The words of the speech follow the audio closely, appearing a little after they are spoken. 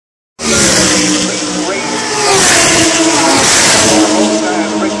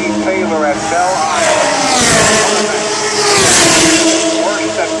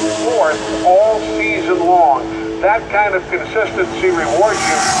see rewards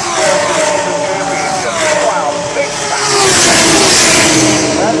you for the championship. Wow, big time.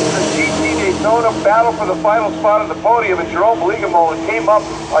 That is the GT Daytona battle for the final spot on the podium, and Jerome Legamole came up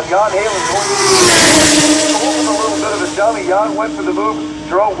on Jan Halen going a little bit of a dummy. Jan went for the move,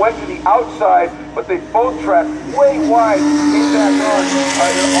 Jerome went to the outside, but they both tracked way wide, came back on.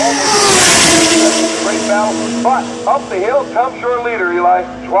 Great battle, but up the hill comes your leader, Eli.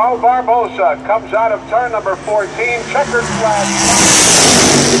 Joao Barbosa comes out of turn number 14, checkered flag.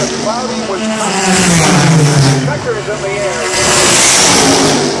 The cloudy was checkers in the air.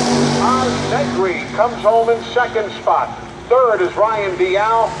 Oz Negri comes home in second spot. Third is Ryan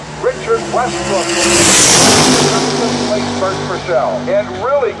Vial. Richard Westbrook placed Bert Purcell. And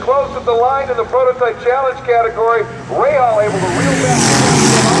really close at the line in the prototype challenge category. Rahal able to reel back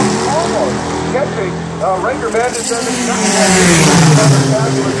almost catching Ranger Bandit and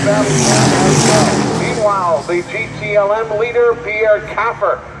fabulous battle. Meanwhile, the GTLM leader Pierre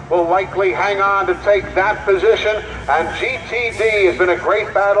Caffer will likely hang on to take that position, and GTD has been a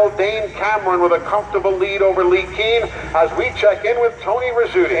great battle. Dane Cameron with a comfortable lead over Lee Keen as we check in with Tony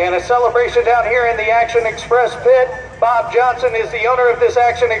Rizzuti. And a celebration down here in the Action Express pit. Bob Johnson is the owner of this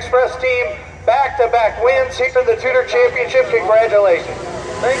Action Express team. Back-to-back wins here in the Tudor Championship. Congratulations.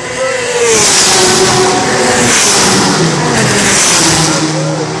 Thank you very much.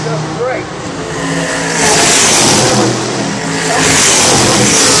 That's great.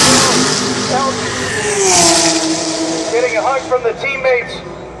 Getting a hug from the teammates.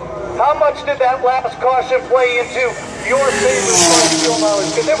 How much did that last caution play into your favorite part of fuel mileage?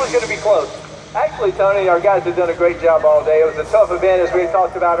 Because it was going to be close. Actually, Tony, our guys have done a great job all day. It was a tough event, as we had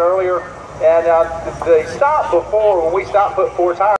talked about earlier. And the stop before, when we stopped, put 4 tires.